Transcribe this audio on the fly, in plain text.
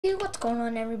Hey, what's going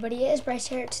on, everybody? It is Bryce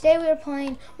here. Today we are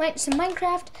playing some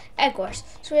Minecraft Egg Wars.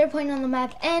 So we are playing on the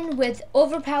map N with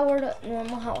Overpowered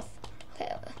Normal Health.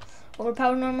 Okay,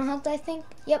 Overpowered Normal Health, I think.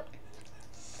 Yep,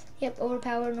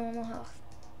 Overpowered Normal Health.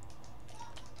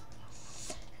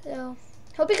 So,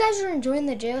 hope you guys are enjoying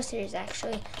the jail series.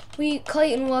 Actually,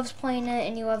 Clayton loves playing it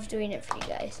and he loves doing it for you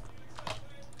guys.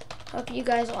 Hope you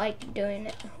guys like doing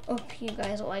it. Hope you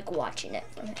guys like watching it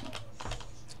from him.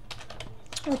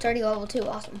 Oh, it's already level 2.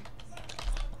 Awesome.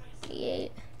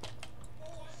 88.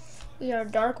 We are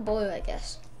dark blue, I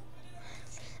guess.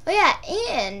 Oh yeah,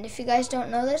 and if you guys don't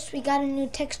know this, we got a new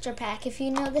texture pack. If you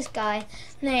know this guy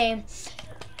named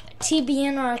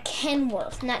TBNR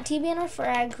Kenworth, not TBNR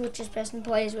Frag, which is Preston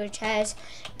Plays, which has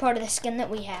part of the skin that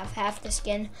we have, half the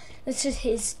skin. This is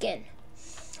his skin.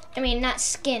 I mean, not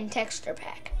skin, texture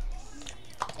pack.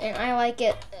 And I like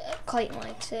it. Clayton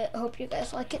likes it. I hope you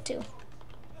guys like it too.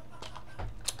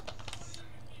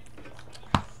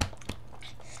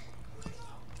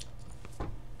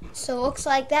 So it looks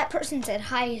like that person said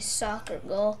highest soccer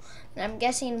goal. And I'm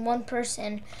guessing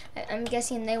I'm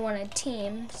guessing they want a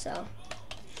team. So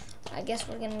I guess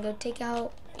we're going to go take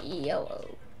out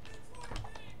yellow.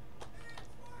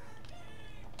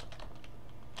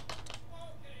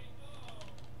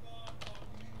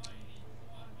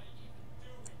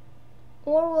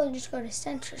 Or we'll just go to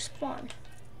center spawn.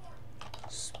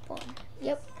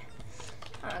 Yep.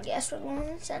 I guess we're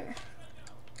going to center.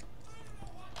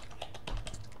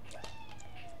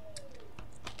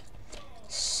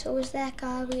 So is that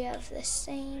guy. We have the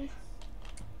same.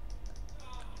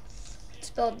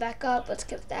 Let's build back up. Let's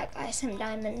give that guy some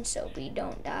diamonds so we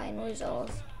don't die and lose all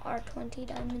of our 20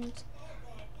 diamonds.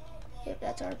 Yep,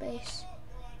 that's our base.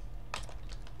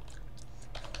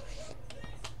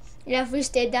 Yeah, if we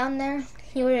stayed down there,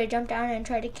 he would have jumped down and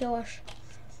tried to kill us.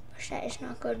 Which that is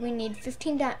not good. We need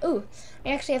 15 diamonds. Ooh,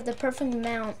 we actually have the perfect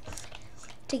amount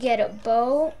to get a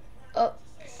bow. Oh,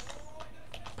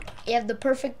 you have the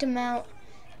perfect amount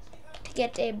to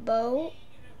get a bow.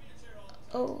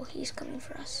 Oh, he's coming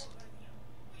for us.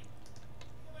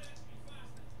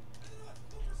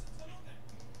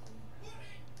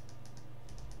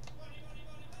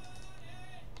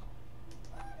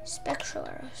 Spectral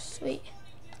arrow, sweet.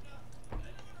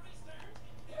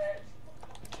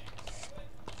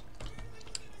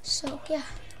 So yeah,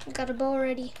 we got a bow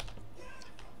already.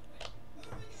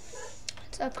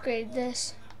 Let's upgrade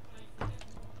this.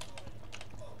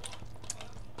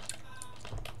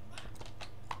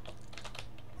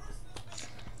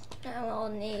 Now I'll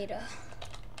need a.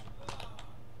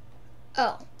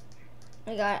 Oh,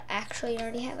 we got actually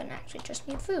already have an actually just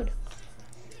need food.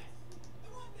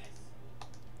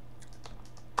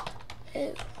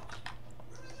 Ew.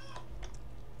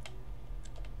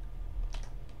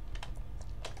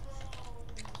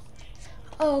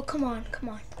 Oh, come on.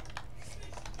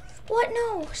 What?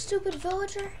 No, stupid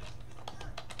villager.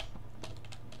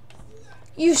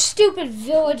 You stupid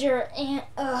villager and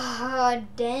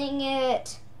dang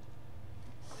it.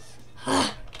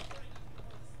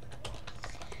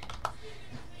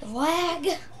 Lag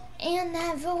and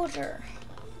that villager.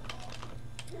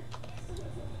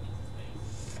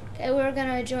 Okay, we're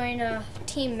gonna join a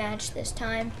team match this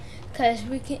time because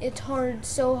it's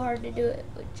so hard to do it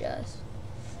with just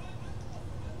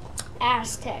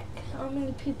Aztec. How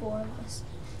many people are in this?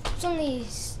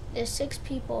 There's 6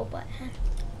 people, but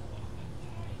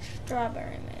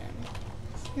Strawberry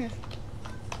Man.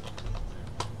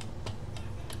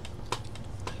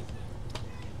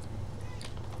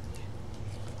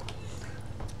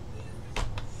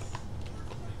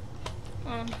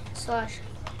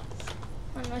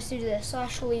 Let's do this.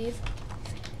 Slash leave.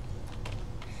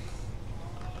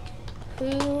 Who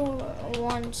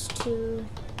wants to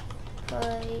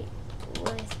play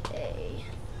with a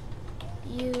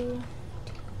YouTube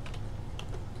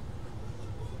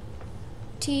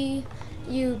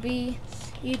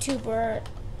YouTuber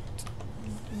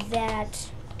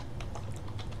that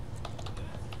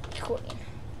recording?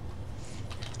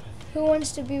 Who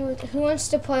wants to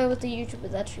play with the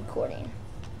YouTuber that's recording?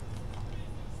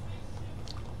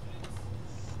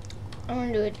 I'm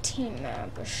gonna do a team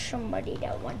map with somebody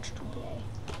that wants to play.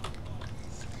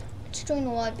 Let's join the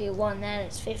lobby 1. That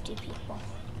is 50 people.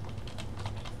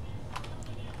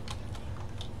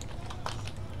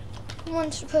 Who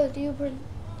wants to play with you?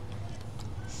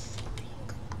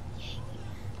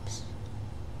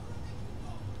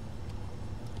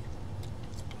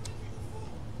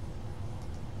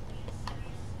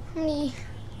 How many?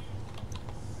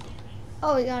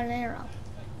 Oh, we got an arrow.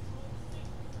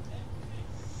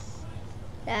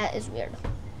 That is weird.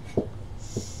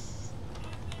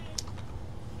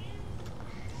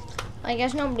 I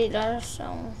guess nobody does,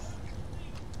 so.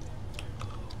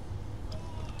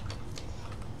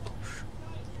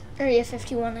 Area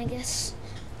 51, I guess.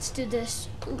 Let's do this.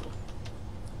 Ooh.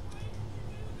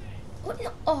 What?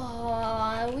 No.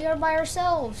 Oh, we are by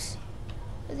ourselves.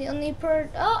 We're the only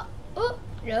oh,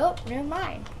 nope, never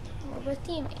mind. We're with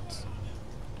teammates.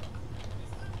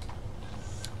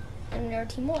 And they're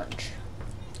Team Orange.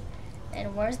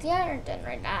 And where's the Ironton?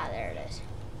 Right now, there it is.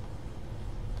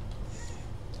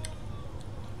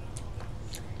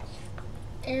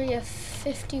 Area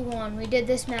 51. We did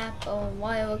this map a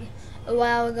while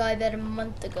ago. I bet a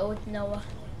month ago with Noah.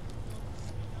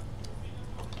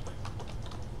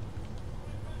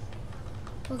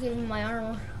 We'll give him my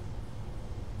armor.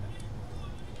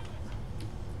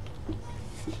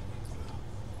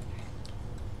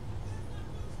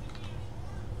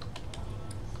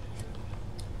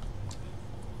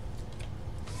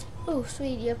 Oh,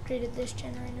 sweet, you upgraded this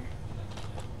generator.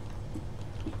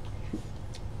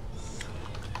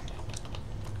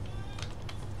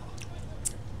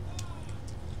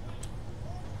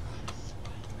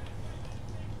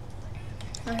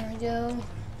 There we go.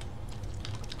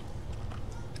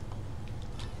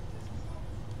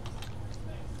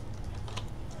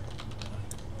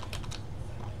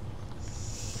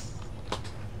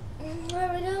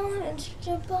 There we go, let's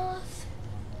jump off.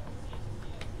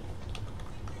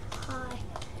 Hi.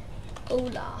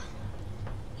 Hola.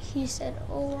 He said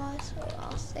hola, so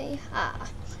I'll say hi.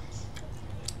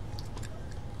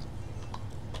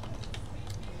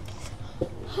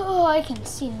 Oh, I can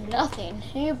see nothing.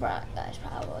 You guys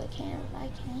probably can, but I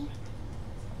can't.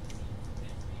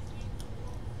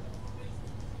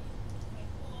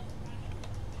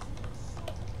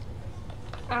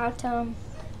 Atom.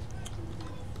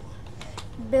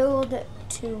 Build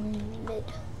to mid.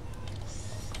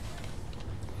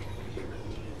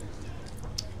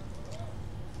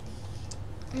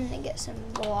 I'm gonna get some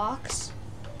blocks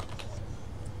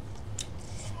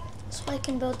so I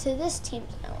can build to this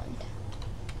team's island.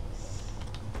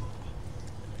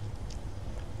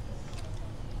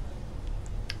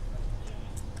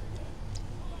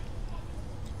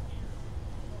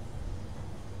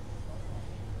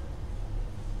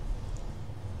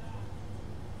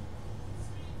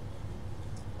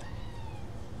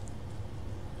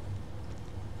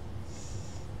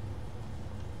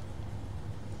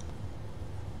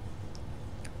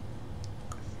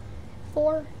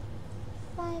 Four,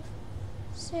 5,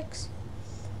 6.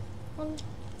 1,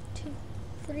 2,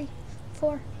 3,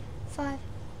 4, 5,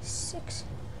 6.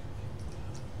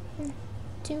 1,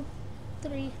 2,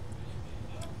 3.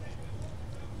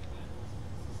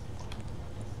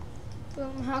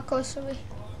 Boom, how close are we?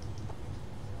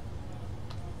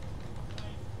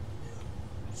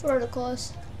 Sort of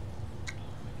close.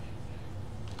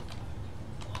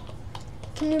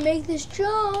 Can you make this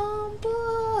jump?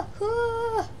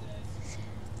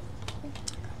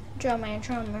 Drummer.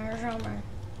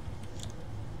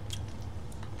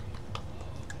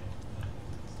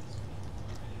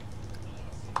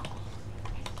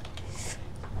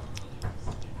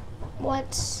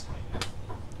 What's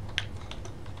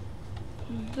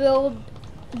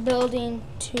building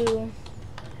to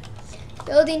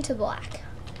black?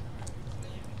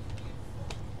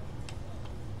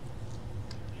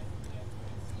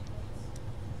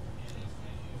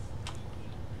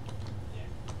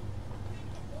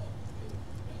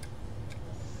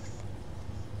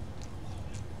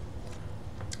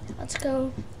 Let's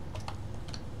go.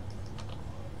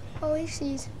 Oh, he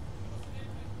sees.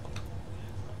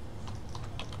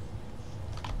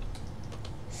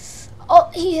 Oh,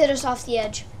 he hit us off the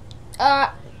edge.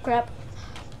 Crap.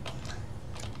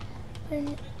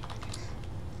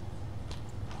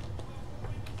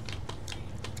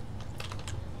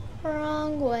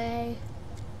 Wrong way.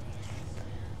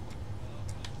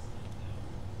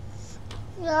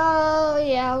 Oh,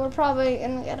 yeah, we're probably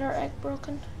gonna get our egg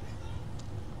broken.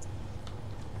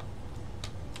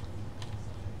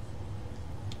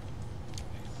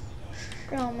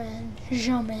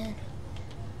 Jumpman.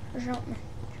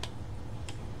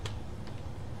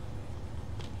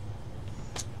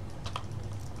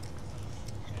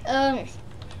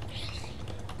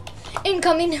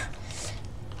 Incoming.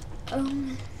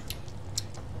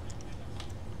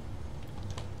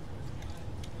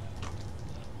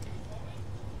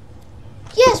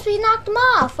 Yes, we knocked him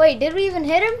off. Wait, did we even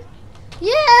hit him?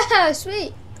 Yeah,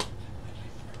 sweet.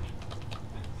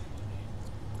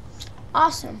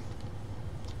 Awesome.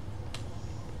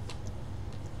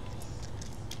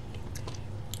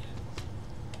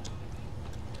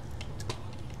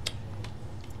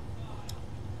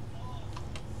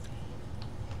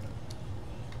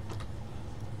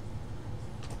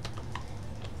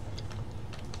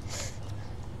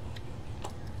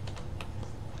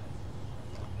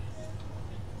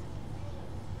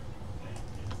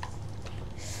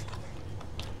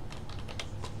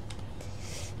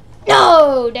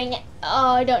 Oh, dang it.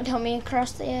 Oh, don't tell me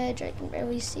across the edge. I can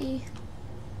barely see.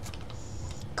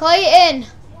 Clayton,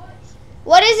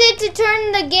 what is it to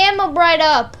turn the gamma bright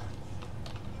up?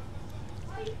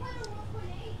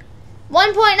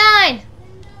 1.9.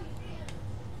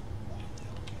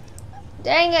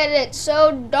 Dang it, it's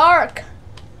so dark.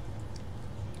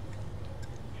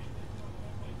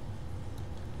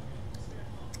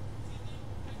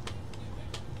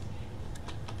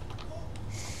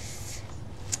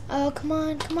 Oh, come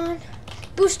on, come on.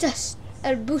 Boost us.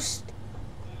 Boost.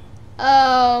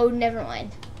 Oh, never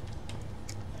mind.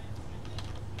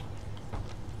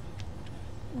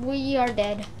 We are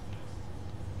dead.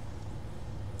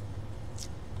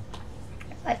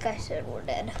 Like I said, we're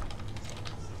dead.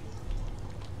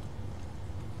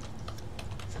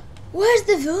 Where's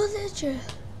the villager?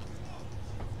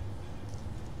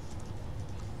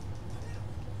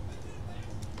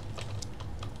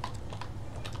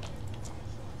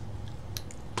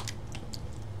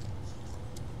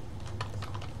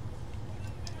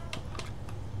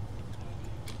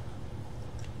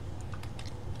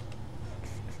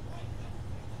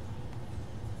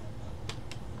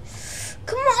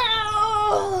 Come on!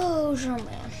 Oh,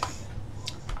 Jumpman.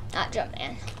 Not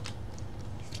Jumpman.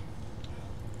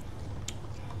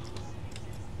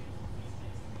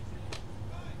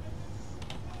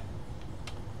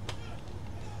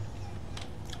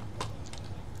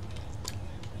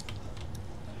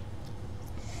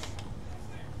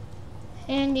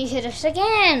 And he hit us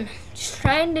again. Just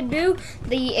trying to do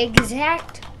the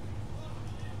exact...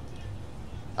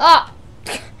 Oh!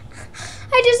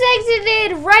 I just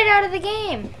exited right out of the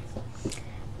game.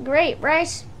 Great,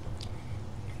 Bryce.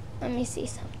 Let me see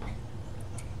something.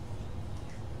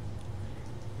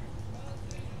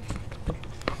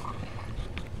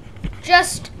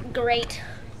 Just great.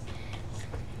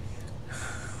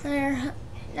 There.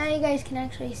 Now you guys can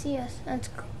actually see us. That's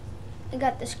cool. I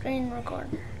got the screen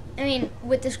recorder. I mean,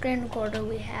 with the screen recorder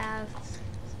we have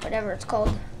whatever it's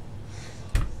called.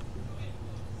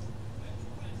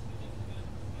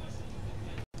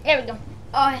 There we go.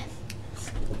 Oh.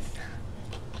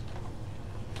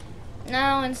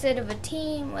 Now instead of a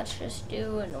team, let's just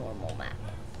do a normal map.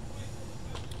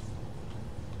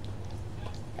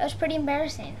 That was pretty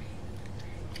embarrassing.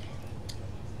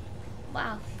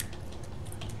 Wow.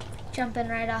 Jumping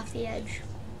right off the edge.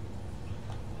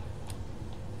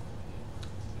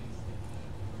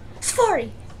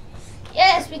 Safari!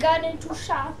 Yes, we got into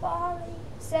Safari.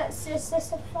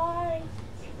 Safari.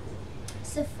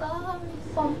 Safari.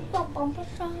 Bum, bum, bum,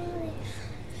 sorry.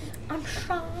 I'm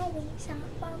sorry. I'm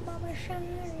sorry.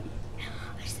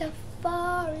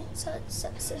 Safari. Safari.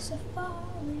 Safari.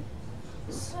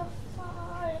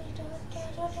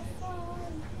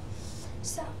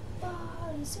 Safari.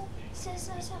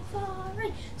 Safari.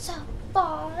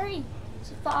 Safari.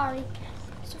 Safari.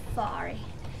 Safari.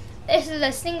 This is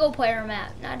a single player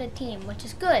map, not a team, which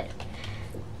is good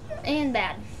and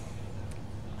bad.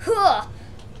 Huh.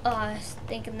 I was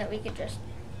thinking that we could just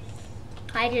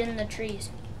hide it in the trees.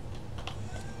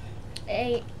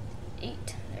 8.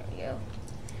 There we go.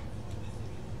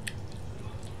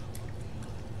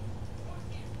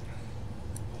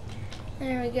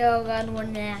 There we go. Got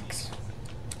one axe.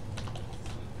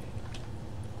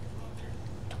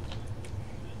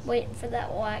 Waiting for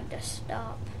that lag to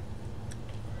stop.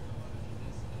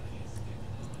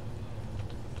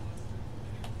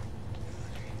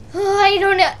 Oh, I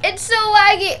don't know. It's so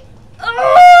laggy.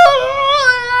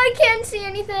 Oh, I can't see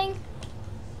anything.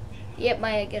 Yep,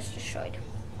 my egg gets destroyed.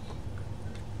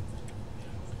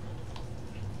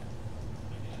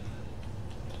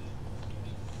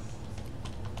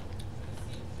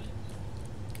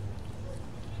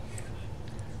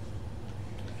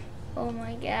 Oh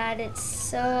my god, it's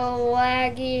so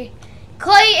laggy.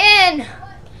 Clayton!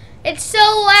 It's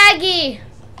so laggy.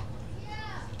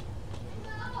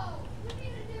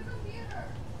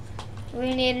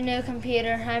 We need a new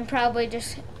computer. I'm probably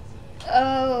just...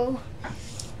 Oh.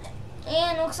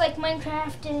 And looks like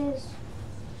Minecraft is...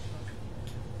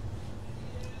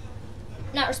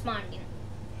 not responding.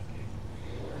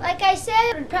 Like I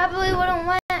said, we probably wouldn't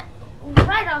want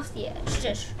right off the edge.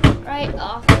 Just right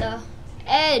off the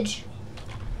edge.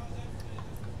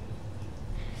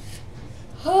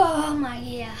 Oh my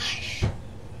gosh.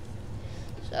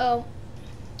 So...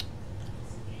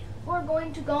 we're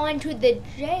going to go into the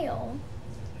jail.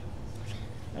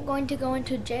 We're going to go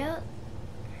into jail.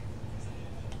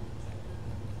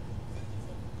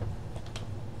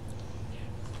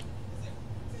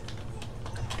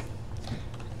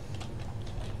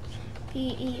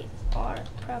 PER,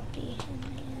 property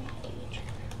manage.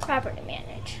 Property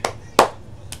manage.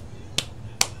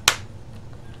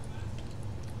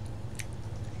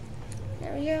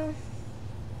 we go.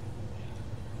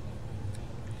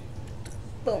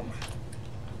 Boom.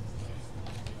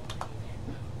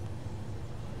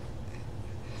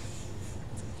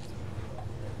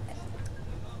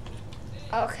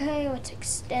 Okay, let's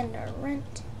extend our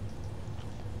rent.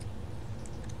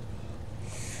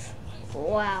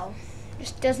 Wow.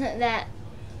 Just doesn't that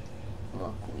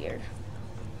look weird?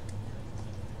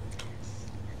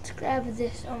 Let's grab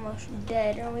this almost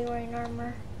dead. Are we wearing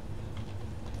armor?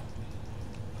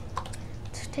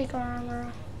 Let's take our armor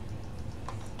off.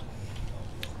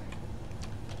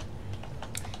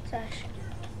 Slash.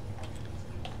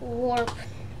 Warp.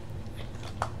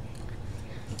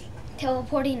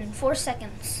 Teleporting in 4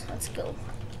 seconds. Let's go.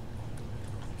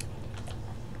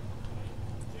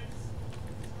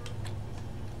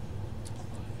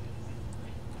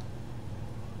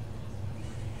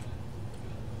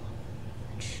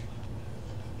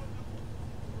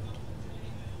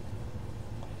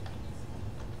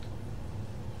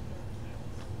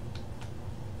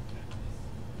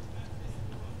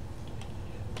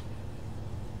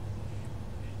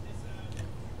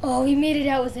 Oh, we made it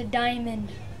out with a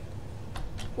diamond.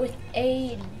 With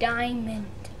a diamond.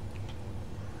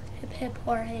 Hip hip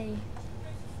hooray.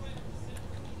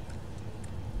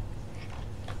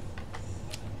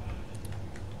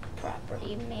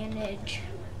 Property manage.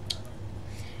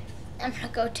 I'm gonna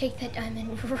go take that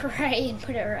diamond right and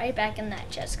put it right back in that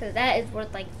chest because that is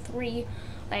worth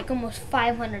like almost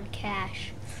 500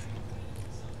 cash.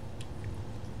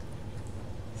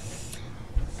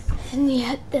 And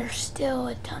yet there's still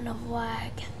a ton of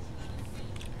lag.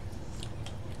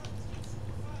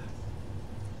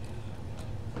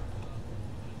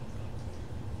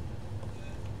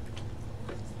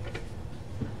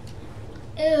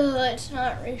 Ew, it's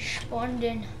not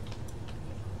responding.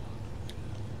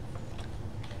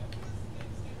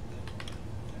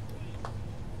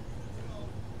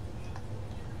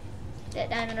 That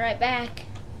diamond right back.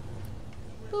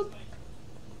 Boop.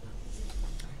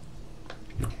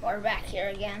 We're back here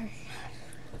again.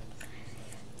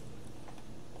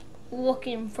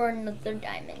 Looking for another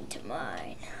diamond to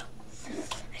mine.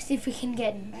 Let's see if we can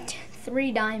get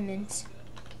 3 diamonds.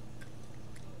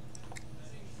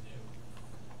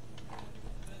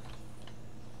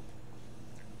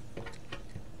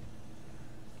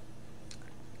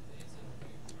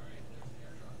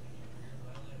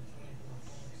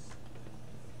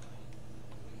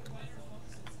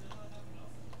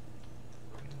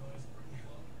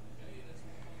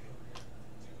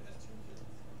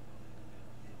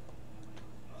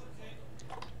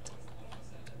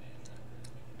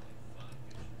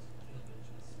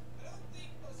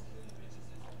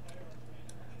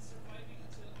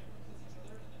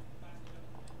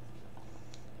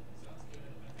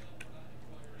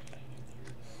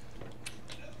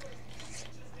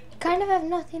 Kind of have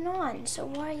nothing on, so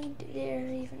why dare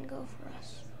even go for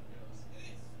us?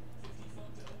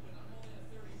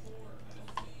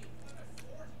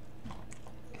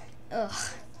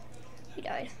 Ugh, we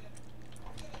died.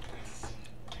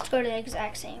 Let's go to the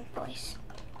exact same place.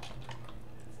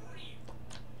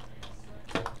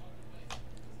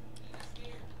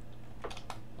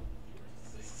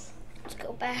 Let's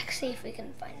go back, see if we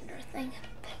can find our thing.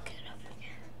 Pick it up again.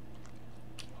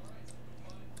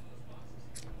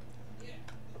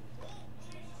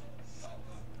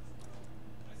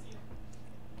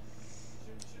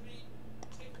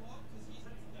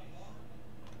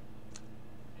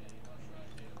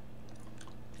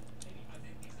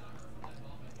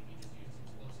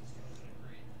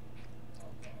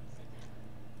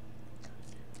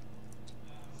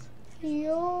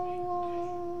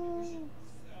 Yo.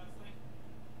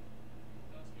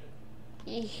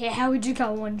 Yeah, we just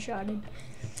got one-shotted.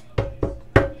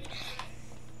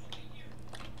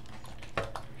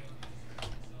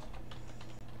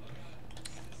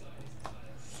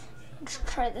 Let's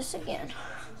try this again.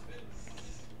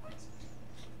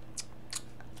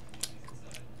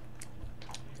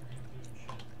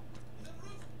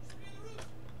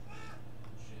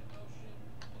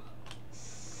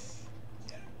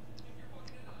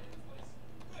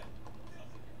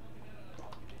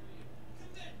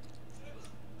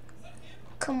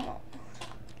 Come on.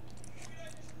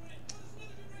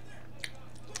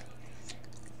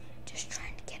 Just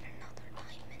trying to get another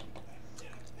diamond.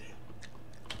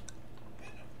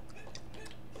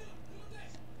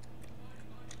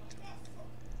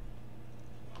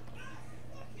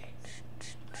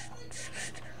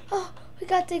 Oh, we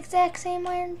got the exact same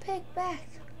iron pick back.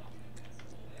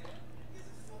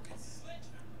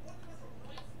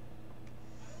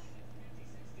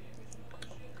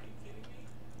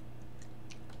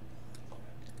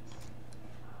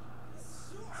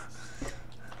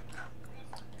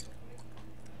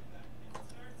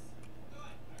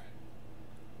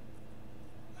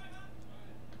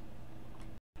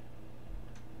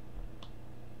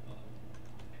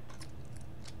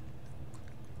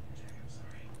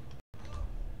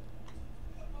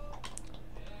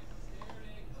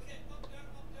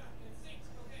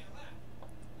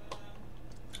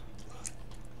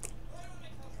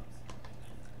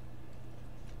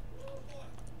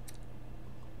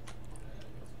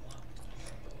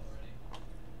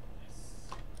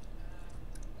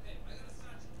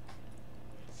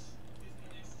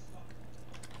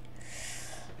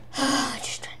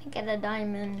 get a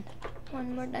diamond.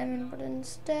 One more diamond, but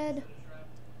instead.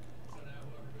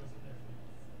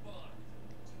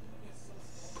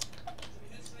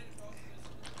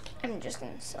 I'm just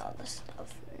gonna sell this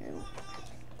stuff. Nope.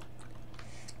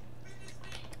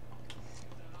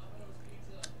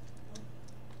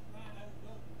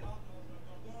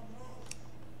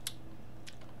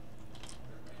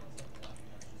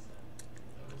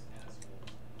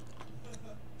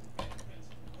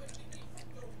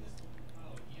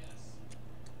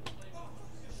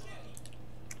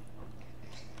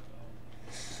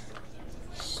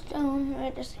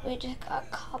 Stone, we just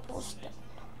got cobblestone.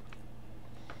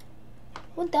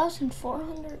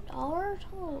 $1,400?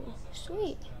 Oh,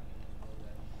 sweet.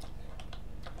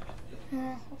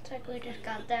 Looks like we just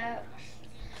got that.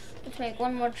 Let's make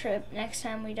one more trip. Next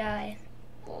time we die,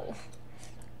 we'll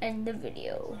end the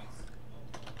video.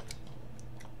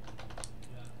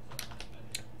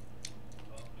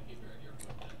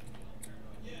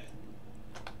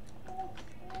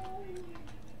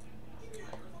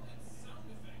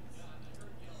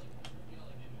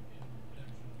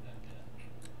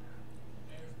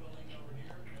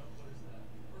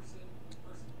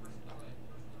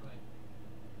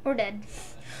 We're dead.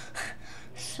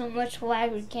 So much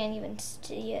lag we can't even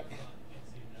see it.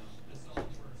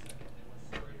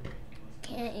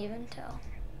 Can't even tell.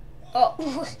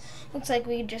 Oh, looks like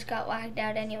we just got lagged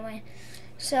out anyway.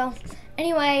 So,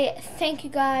 anyway, thank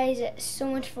you guys so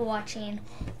much for watching.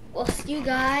 We'll see you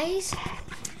guys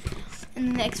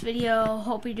in the next video.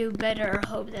 Hope you do better.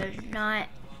 Hope there's not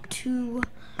too,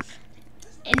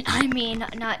 and I mean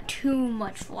not too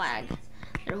much lag.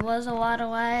 There was a lot of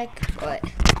lag, but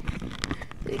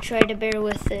we tried to bear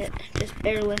with it. Just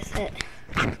bear with it.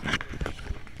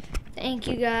 Thank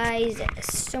you guys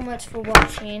so much for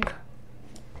watching.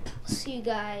 See you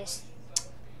guys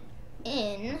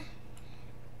in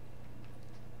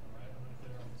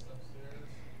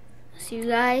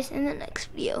the next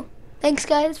video. Thanks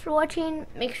guys for watching.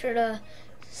 Make sure to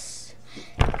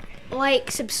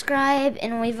like, subscribe,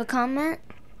 and leave a comment.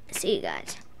 See you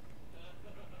guys.